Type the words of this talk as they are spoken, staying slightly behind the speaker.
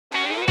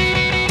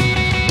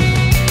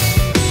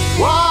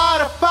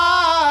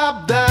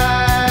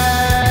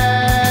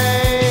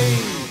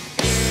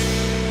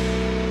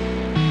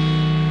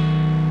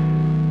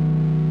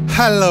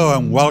Hello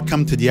and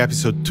welcome to the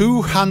episode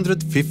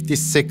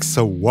 256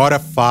 of What a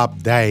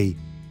Fab Day.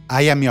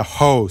 I am your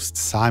host,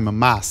 Simon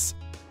Mas.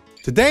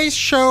 Today's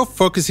show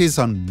focuses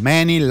on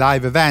many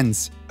live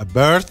events, a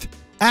birth,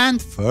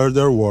 and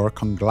further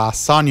work on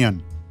Glass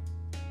Onion.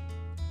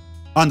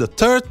 On the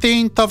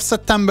 13th of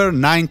September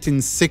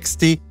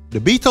 1960,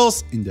 the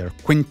Beatles, in their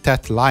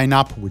quintet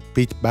lineup with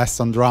Pete Best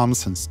on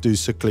drums and Stu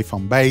Sutcliffe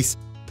on bass,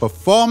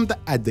 performed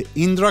at the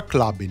Indra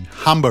club in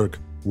Hamburg,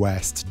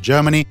 West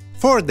Germany,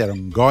 for their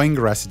ongoing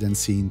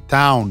residency in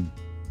town.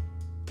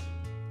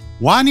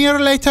 1 year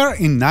later,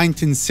 in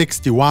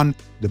 1961,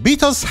 the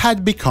Beatles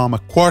had become a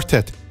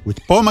quartet, with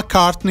Paul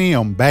McCartney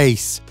on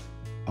bass.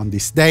 On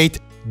this date,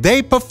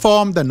 they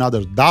performed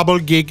another double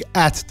gig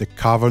at the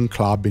Cavern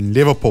club in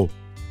Liverpool.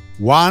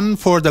 One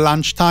for the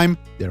lunchtime,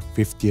 their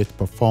 50th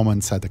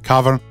performance at the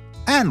Cavern,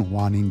 and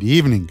one in the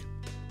evening.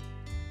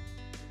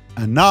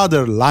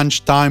 Another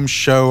lunchtime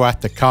show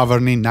at the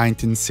Cavern in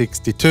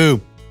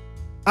 1962.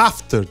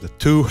 After the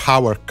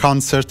 2-hour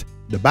concert,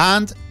 the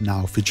band,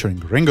 now featuring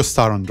Ringo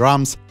Starr on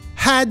drums,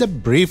 had a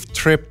brief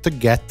trip to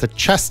get to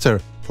Chester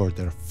for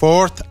their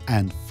fourth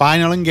and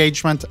final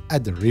engagement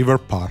at the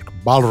Riverpark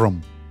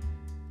Ballroom.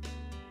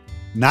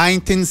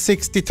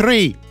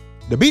 1963.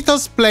 The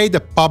Beatles played a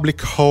public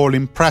hall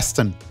in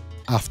Preston.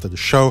 After the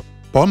show,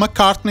 Paul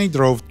McCartney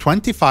drove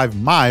 25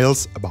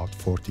 miles, about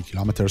 40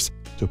 kilometers,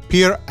 to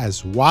appear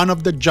as one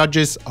of the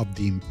judges of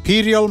the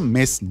Imperial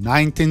Miss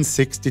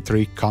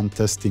 1963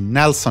 contest in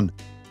Nelson,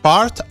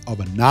 part of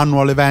an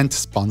annual event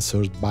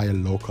sponsored by a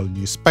local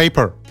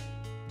newspaper.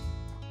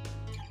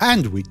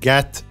 And we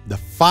get the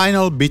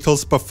final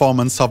Beatles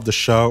performance of the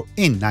show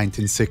in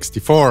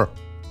 1964.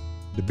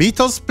 The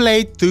Beatles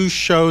played 2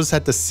 shows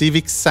at the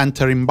Civic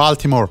Center in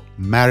Baltimore,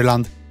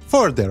 Maryland,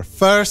 for their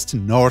first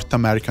North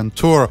American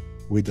tour,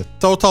 with a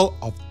total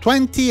of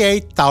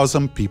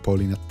 28,000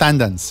 people in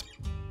attendance.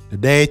 The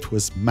date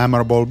was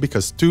memorable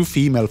because 2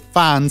 female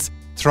fans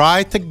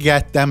tried to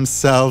get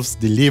themselves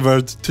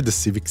delivered to the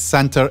Civic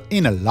Center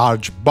in a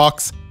large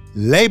box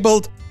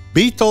labeled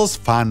Beatles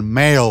Fan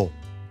Mail.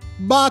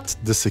 But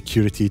the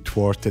security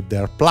thwarted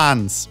their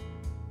plans.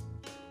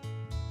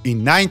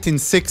 In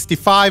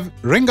 1965,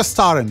 Ringo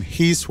Starr and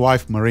his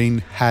wife Maureen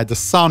had a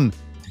son,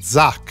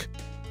 Zak.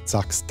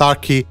 Zak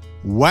Starkey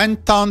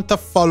went on to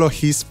follow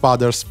his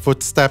father's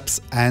footsteps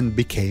and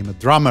became a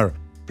drummer,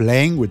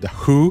 playing with The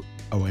Who,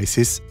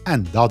 Oasis,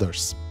 and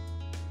others.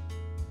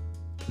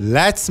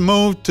 Let's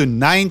move to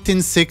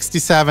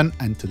 1967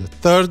 and to the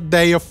 3rd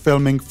day of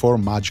filming for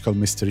Magical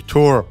Mystery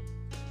Tour.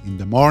 In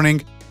the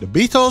morning, the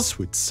Beatles,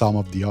 with some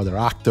of the other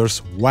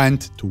actors,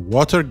 went to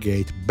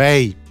Watergate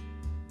Bay.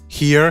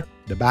 Here,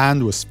 the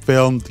band was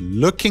filmed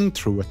looking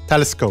through a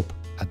telescope,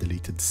 a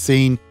deleted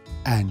scene,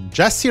 and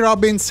Jesse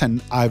Robbins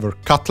and Ivor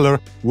Cutler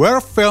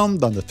were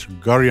filmed on the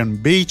Tregorian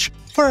beach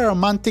for a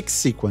romantic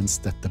sequence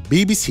that the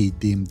BBC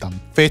deemed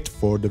unfit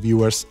for the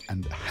viewers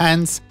and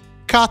hence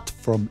cut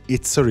from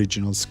its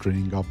original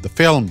screening of the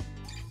film.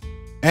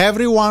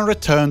 Everyone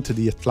returned to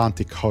the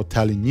Atlantic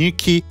Hotel in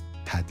Newquay,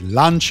 had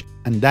lunch,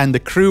 and then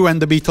the crew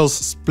and the Beatles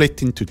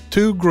split into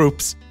 2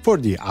 groups for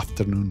the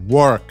afternoon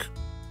work.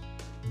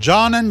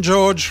 John and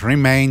George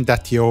remained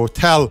at the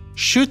hotel,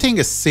 shooting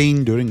a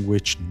scene during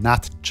which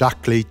Nat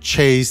Jackley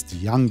chased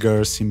young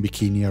girls in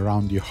bikini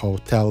around the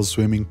hotel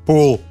swimming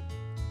pool.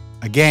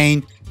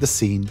 Again, the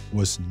scene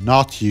was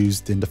not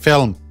used in the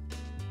film.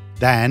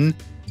 Then,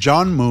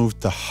 John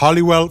moved to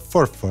Holywell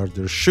for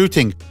further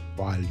shooting,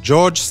 while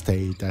George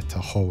stayed at a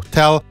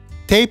hotel,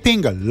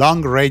 taping a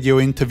long radio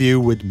interview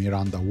with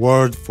Miranda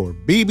Ward for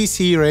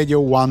BBC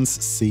Radio 1's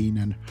Seen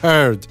and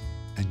Heard,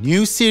 a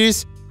new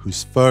series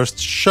whose first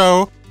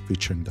show,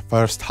 featuring the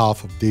first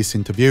half of this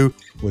interview,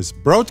 was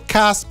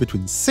broadcast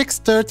between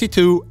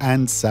 6:32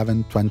 and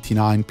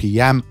 7:29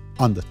 p.m.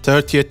 on the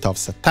 30th of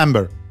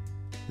September.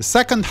 The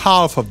second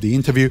half of the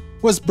interview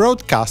was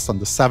broadcast on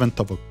the 7th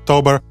of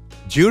October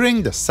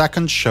during the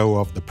second show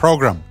of the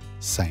program,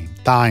 same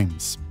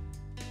times.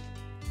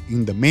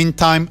 In the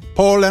meantime,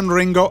 Paul and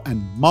Ringo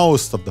and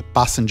most of the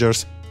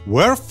passengers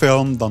were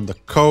filmed on the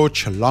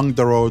coach along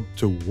the road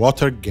to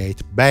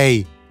Watergate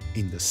Bay,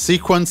 in the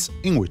sequence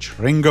in which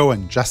Ringo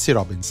and Jesse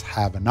Robbins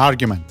have an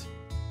argument.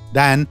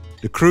 Then,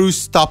 the crew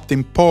stopped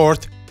in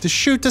port to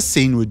shoot a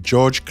scene with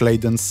George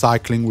Clayton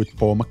cycling with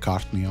Paul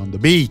McCartney on the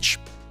beach.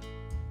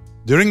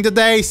 During the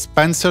day,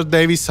 Spencer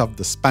Davis of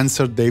the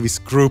Spencer Davis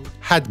Group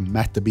had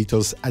met the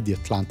Beatles at the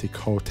Atlantic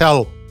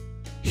Hotel.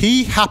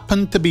 He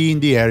happened to be in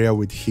the area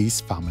with his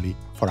family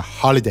for a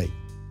holiday.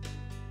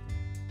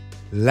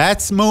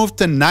 Let's move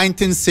to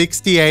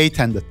 1968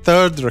 and the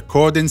 3rd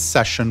recording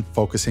session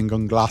focusing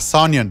on Glass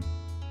Onion.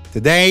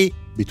 Today,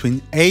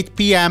 between 8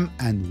 p.m.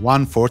 and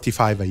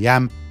 1:45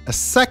 a.m., a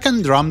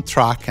second drum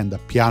track and a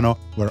piano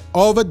were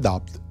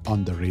overdubbed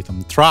on the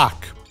rhythm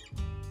track.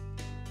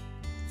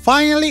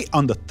 Finally,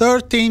 on the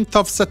 13th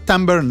of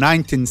September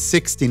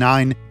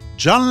 1969,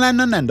 John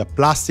Lennon and the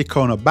Plastic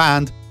Ono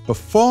band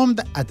performed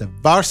at the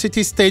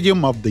Varsity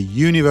Stadium of the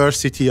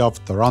University of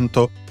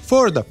Toronto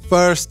for the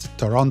first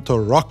Toronto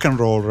Rock and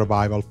Roll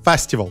Revival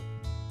Festival.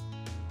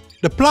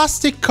 The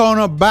Plastic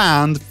Ono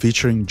Band,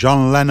 featuring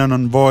John Lennon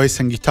on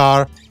voice and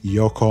guitar,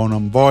 Yoko Ono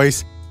on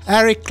voice,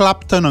 Eric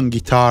Clapton on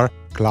guitar,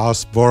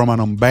 Klaus Bormann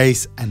on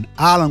bass, and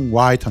Alan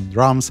White on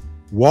drums,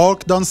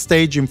 walked on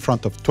stage in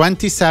front of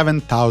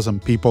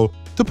 27,000 people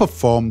to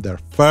perform their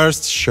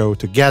first show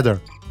together.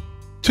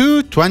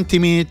 Two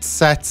 20-minute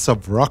sets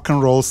of rock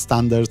and roll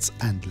standards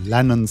and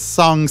Lennon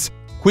songs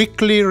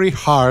quickly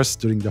rehearsed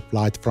during the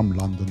flight from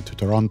London to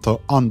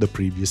Toronto on the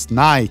previous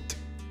night.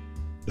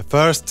 The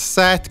first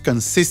set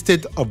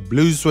consisted of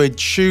Blue Suede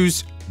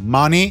Shoes,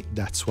 Money,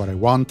 That's What I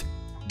Want,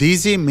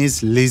 Dizzy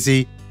Miss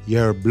Lizzy,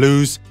 Your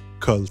Blues,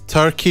 Cold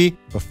Turkey,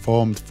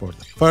 performed for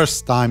the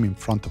first time in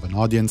front of an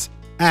audience,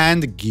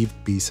 and Give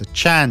Peace a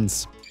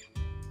Chance.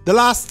 The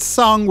last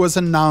song was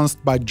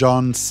announced by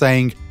John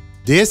saying,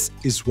 "This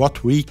is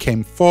what we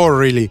came for,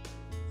 really,"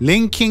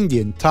 linking the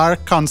entire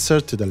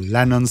concert to the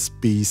Lennon's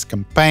Peace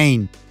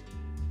campaign.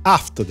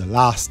 After the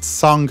last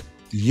song,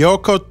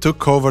 Yoko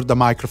took over the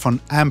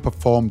microphone and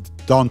performed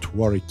Don't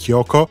Worry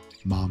Kyoko,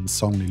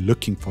 Mom's Only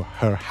Looking for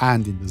Her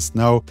Hand in the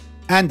Snow,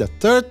 and a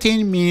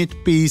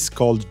 13-minute piece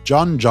called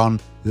John John,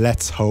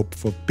 Let's Hope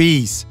for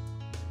Peace.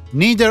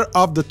 Neither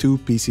of the two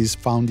pieces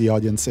found the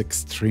audience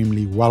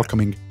extremely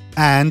welcoming,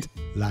 and,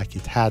 like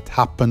it had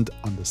happened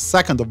on the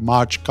 2nd of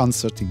March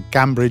concert in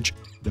Cambridge,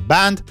 the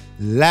band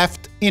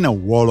left in a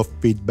wall of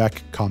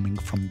feedback coming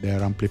from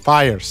their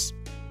amplifiers.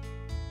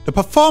 The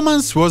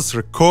performance was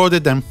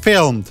recorded and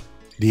filmed.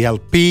 The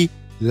LP,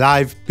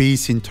 Live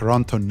Peace in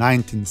Toronto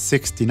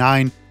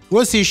 1969,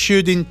 was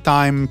issued in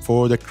time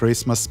for the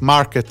Christmas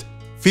market,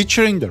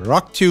 featuring the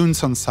rock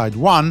tunes on side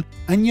 1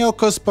 and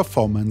Yoko's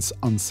performance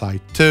on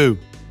side 2.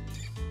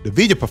 The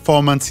video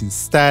performance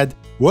instead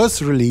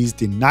was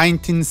released in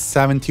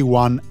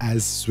 1971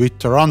 as Sweet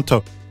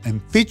Toronto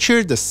and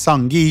featured a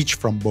song each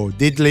from Bo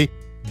Diddley,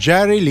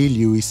 Jerry Lee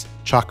Lewis,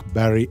 Chuck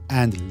Berry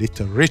and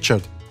Little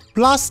Richard,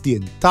 plus the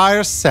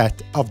entire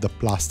set of the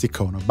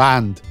Plastic Ono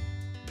Band.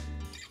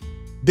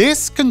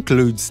 This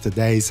concludes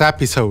today's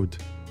episode.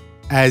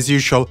 As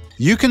usual,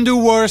 you can do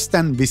worse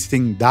than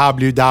visiting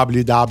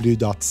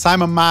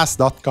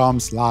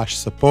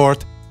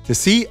www.simonmas.com/support to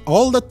see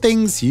all the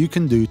things you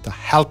can do to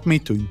help me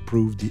to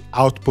improve the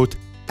output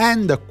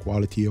and the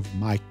quality of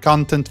my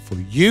content for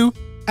you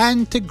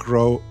and to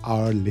grow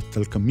our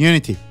little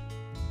community.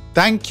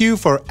 Thank you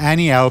for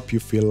any help you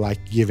feel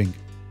like giving.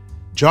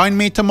 Join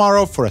me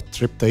tomorrow for a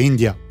trip to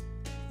India.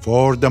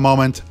 For the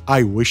moment,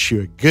 I wish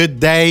you a good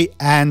day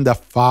and a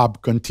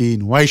fab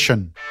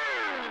continuation.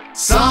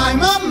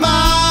 Simon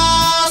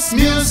Mas,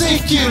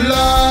 music you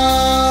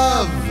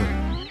love.